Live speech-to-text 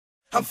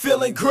I'm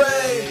feeling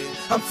great,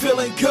 I'm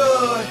feeling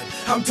good.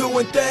 I'm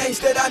doing things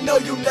that I know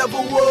you never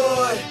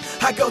would.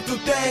 I go through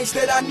things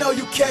that I know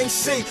you can't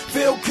see.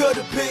 Feel good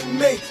to be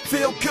me,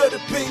 feel good to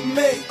be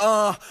me.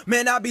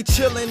 Man, I be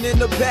chilling in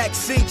the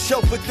backseat,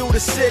 chauffeur through the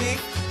city,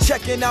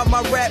 checking out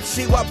my rap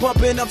sheet while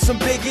bumping up some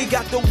Biggie.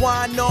 Got the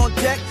wine on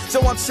deck,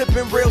 so I'm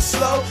sipping real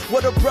slow.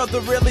 What a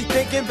brother really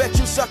thinking, bet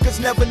you suckers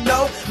never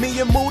know. Me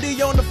and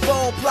Moody on the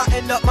phone,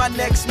 plotting up my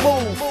next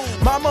move.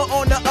 Mama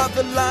on the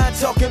other line,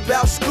 talking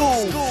about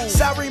school.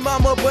 Sorry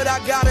mama, but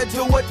I gotta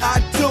do what I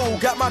do.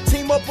 Got my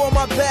team up on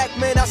my back,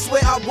 man, I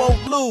swear I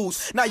won't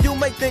lose. Now you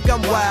may think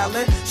I'm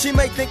wildin', she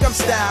may think I'm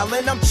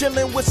stylin'. I'm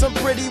chillin' with some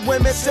pretty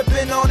women,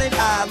 sippin' on an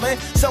island,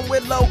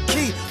 somewhere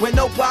low-key, where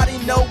nobody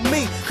know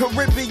me.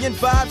 Caribbean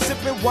vibe,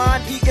 sippin'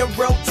 wine, eatin'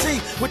 roti.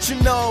 What you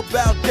know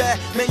about that?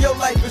 Man, your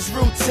life is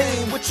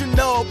routine. What you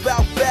know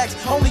about facts?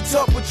 Only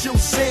talk what you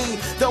seen.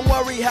 Don't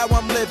worry how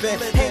I'm living,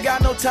 ain't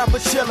got no time for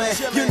chillin'.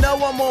 You know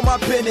I'm on my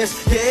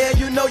business, yeah,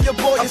 you know your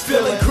boy is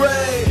feeling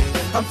great,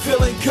 I'm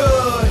feeling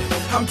good.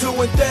 I'm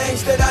doing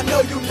things that I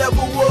know you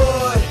never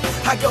would.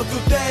 I go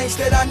through things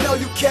that I know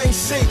you can't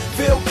see.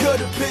 Feel good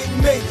to be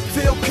me,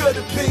 feel good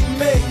to be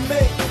me.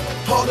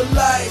 All the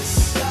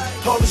lights,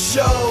 all the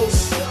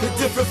shows, the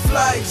different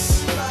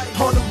flights,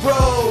 on the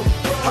road.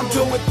 I'm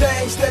doing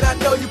things that I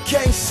know you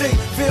can't see.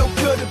 Feel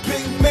good to be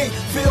me,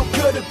 feel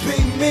good to be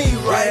me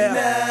right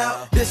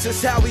now. This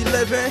is how we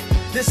living,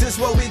 this is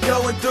what we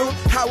going through.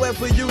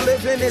 However you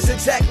living is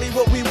exactly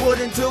what we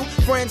wouldn't do.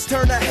 Friends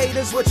turn to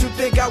haters, what you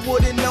think I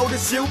wouldn't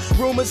notice you.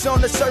 Rumors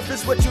on the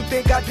surface, what you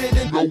think I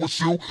didn't know it's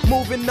you.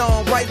 Moving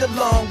on, right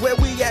along, where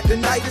we at, the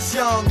night is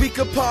young. We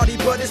could party,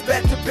 but it's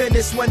back to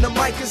business when the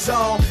mic is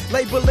on.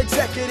 Label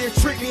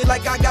executives treat me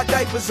like I got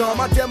diapers on.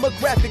 My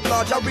demographic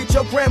large, I reach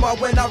your grandma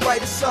when I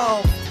write a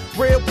song.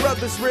 Real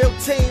brothers, real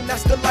team,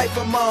 that's the life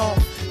I'm on.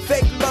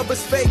 Fake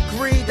lovers, fake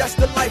greed, that's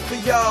the life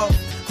of y'all.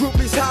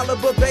 Groupies holler,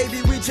 but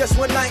baby, we just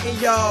one night in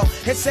y'all.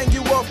 And send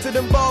you off to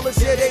them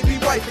ballers, yeah, they be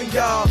wiping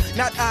y'all.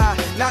 Not I,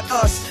 not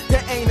us,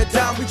 there ain't a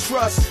dime we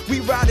trust. We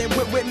riding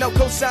with no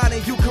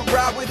cosigning, you can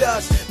ride with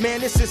us. Man,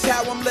 this is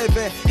how I'm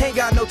living, ain't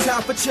got no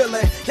time for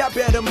chilling. Y'all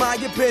better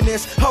mind your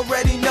business,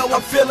 already know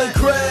I'm feeling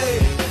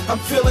great, I'm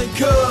feeling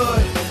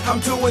good. I'm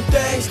doing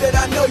things that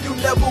I know you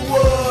never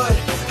would.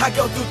 I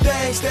go through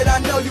things that I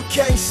know you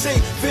can't see.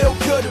 Feel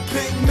good to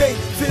be me,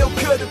 feel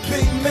good to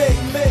be me.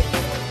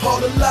 All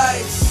the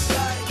lights,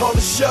 all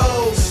the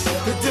shows,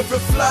 the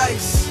different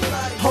flights,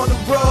 on the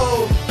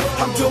road.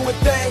 I'm doing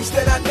things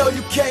that I know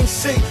you can't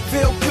see.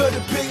 Feel good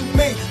to be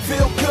me,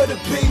 feel good to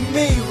be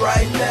me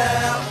right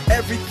now.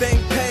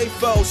 Everything paid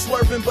for,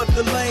 swerving but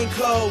the lane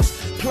closed.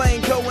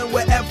 Plane going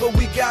wherever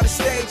we got a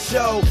stage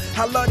show.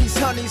 I love these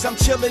honeys, I'm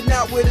chilling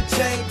out with a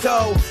chain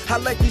toe. I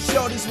let these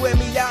shorties wear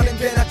me out and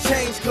then I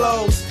change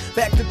clothes.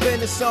 Back to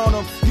business on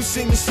them, you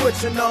see me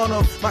switching on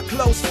them. My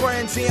close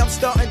friends, yeah, I'm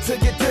starting to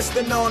get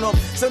distant on them.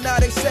 So now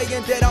they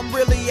saying that I'm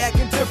really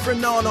acting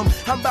different on them.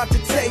 I'm about to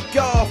take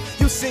off,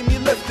 you see me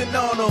lifting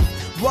on them.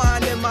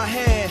 Wine in my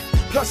hand,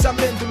 plus I'm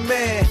in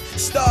demand.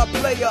 Star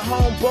player,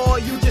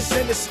 homeboy, you just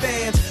in the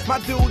stands. My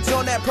dudes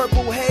on that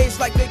purple haze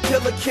like they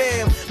Killer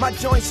Cam. My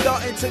joint's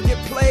starting to get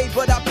played,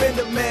 but I've been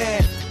the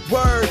man.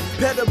 Word,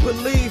 better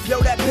believe, yo,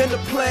 that been the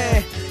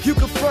plan. You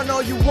can front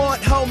all you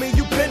want, homie,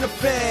 you been a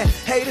fan.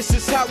 Hey, this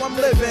is how I'm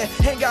living,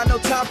 ain't got no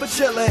time for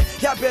chilling.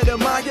 Y'all better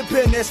mind your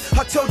business,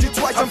 I told you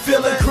twice I'm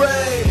feeling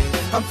great,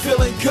 I'm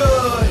feeling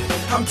good.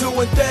 I'm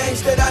doing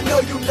things that I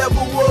know you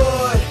never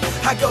would.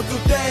 I go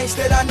through things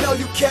that I know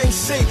you can't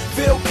see.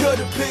 Feel good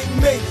to be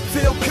me,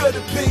 feel good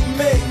to be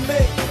me.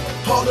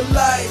 All the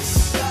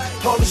lights,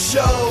 all the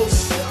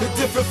shows, the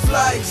different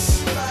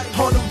flights,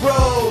 on the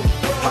road.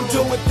 I'm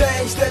doing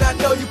things that I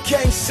know you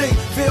can't see.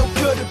 Feel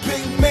good to be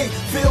me,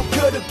 feel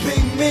good to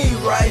be me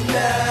right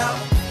now.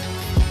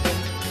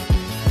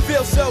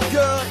 Feel so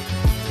good,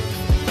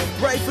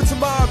 ready for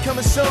tomorrow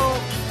coming soon.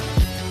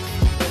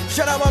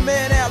 Shout out my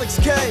man Alex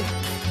K,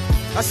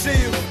 I see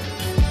you.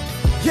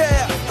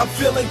 Yeah, I'm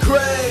feeling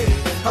great,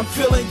 I'm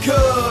feeling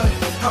good.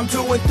 I'm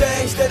doing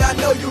things that I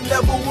know you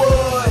never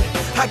would.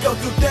 I go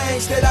through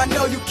things that I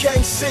know you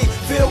can't see.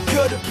 Feel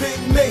good to be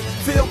me,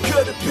 feel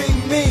good to be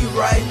me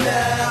right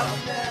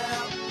now.